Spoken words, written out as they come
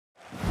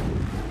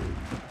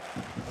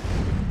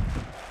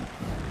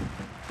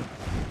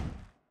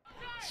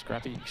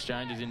Scrappy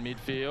exchanges in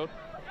midfield.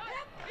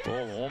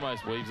 Ball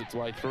almost weaves its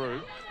way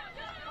through.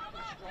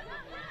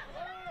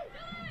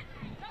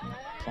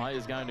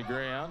 Players going to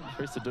ground.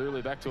 Krista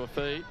Dooley back to her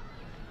feet.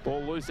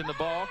 Ball loose in the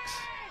box.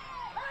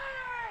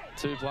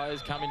 Two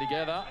players coming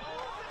together.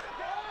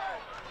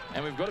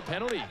 And we've got a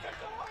penalty.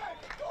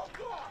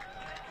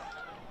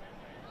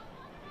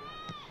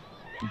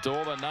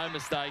 Dorba, no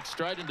mistake,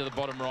 straight into the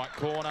bottom right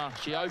corner.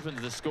 She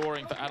opens the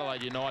scoring for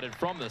Adelaide United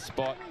from the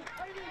spot.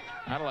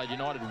 Adelaide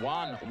United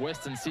 1,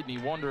 Western Sydney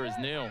Wanderers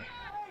 0.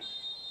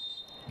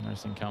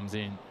 Harrison comes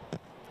in.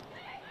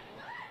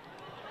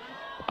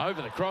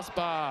 Over the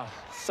crossbar,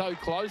 so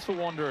close for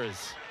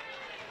Wanderers.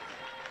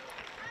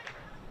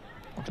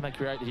 What can they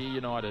create here,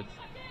 United?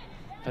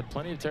 Had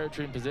plenty of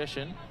territory in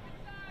possession.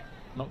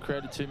 Not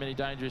created too many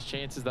dangerous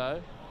chances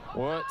though.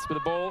 Wirtz with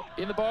the ball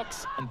in the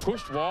box and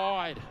pushed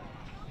wide.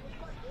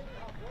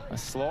 A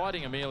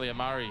sliding Amelia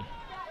Murray.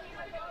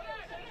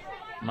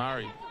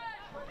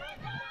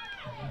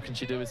 What can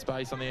she do with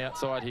space on the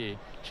outside here?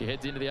 She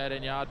heads into the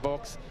 18-yard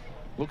box,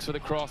 looks for the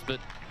cross, but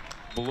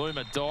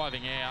Bloomer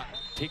diving out,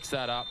 picks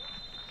that up.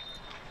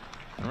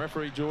 And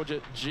referee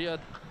Georgia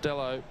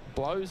Giardello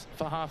blows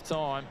for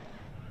half-time.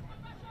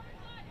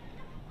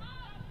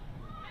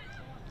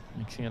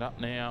 Mixing it up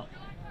now.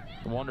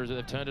 The Wanderers,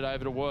 they've turned it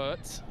over to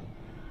Wirtz.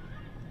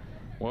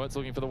 Wirtz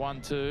looking for the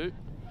 1-2.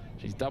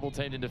 She's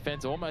double-teamed in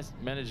defence, almost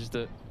manages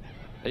to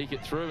eke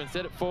it through.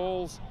 Instead it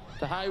falls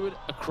to Hayward,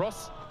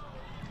 across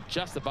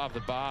just above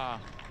the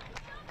bar.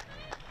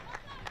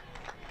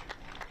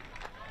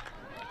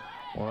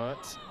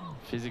 Wirtz,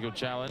 physical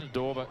challenge.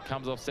 Dorba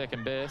comes off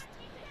second best.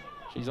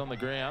 She's on the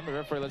ground. The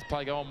referee lets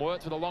play go on.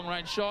 Wirtz with a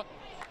long-range shot.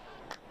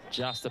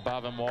 Just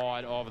above and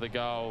wide of the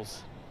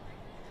goals.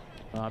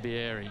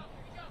 Barbieri.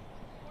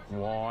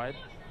 Wide.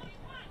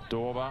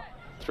 Dorba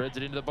threads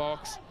it into the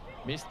box.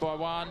 Missed by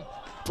one.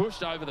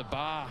 Pushed over the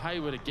bar.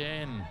 Hayward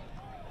again.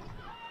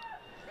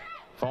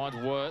 Finds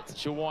Wirtz.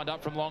 She'll wind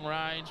up from long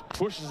range.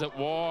 Pushes it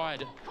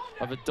wide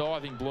of a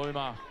diving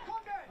Bloomer.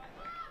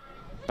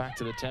 Back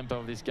to the tempo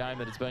of this game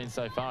that it's been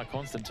so far.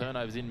 Constant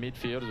turnovers in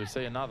midfield as we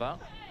see another.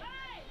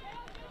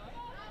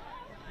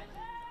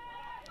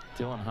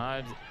 Dylan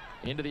Holmes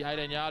into the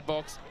 18-yard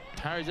box.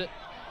 Parries it.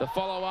 The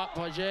follow-up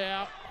by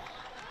Zhao.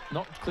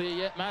 Not clear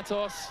yet.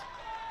 Matos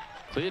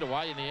cleared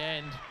away in the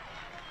end.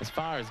 As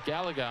far as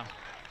Gallagher.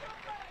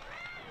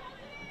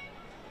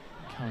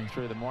 Coming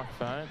through the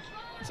microphone.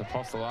 As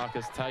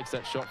Apostolakis takes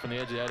that shot from the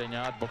edge of the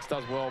 18-yard box.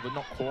 Does well, but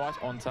not quite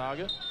on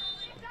target.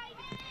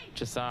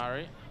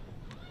 Chisari.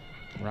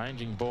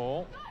 Ranging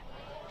ball.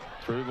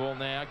 Through ball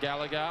now.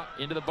 Gallagher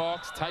into the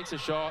box. Takes a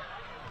shot.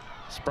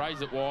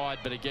 Sprays it wide,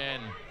 but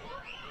again,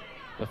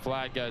 the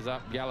flag goes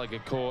up. Gallagher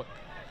caught.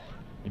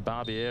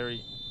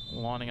 Barbieri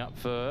lining up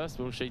first.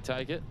 Will she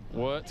take it?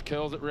 Wirtz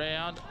curls it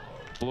round.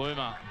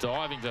 Bloomer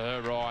diving to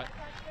her right.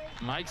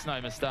 Makes no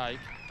mistake.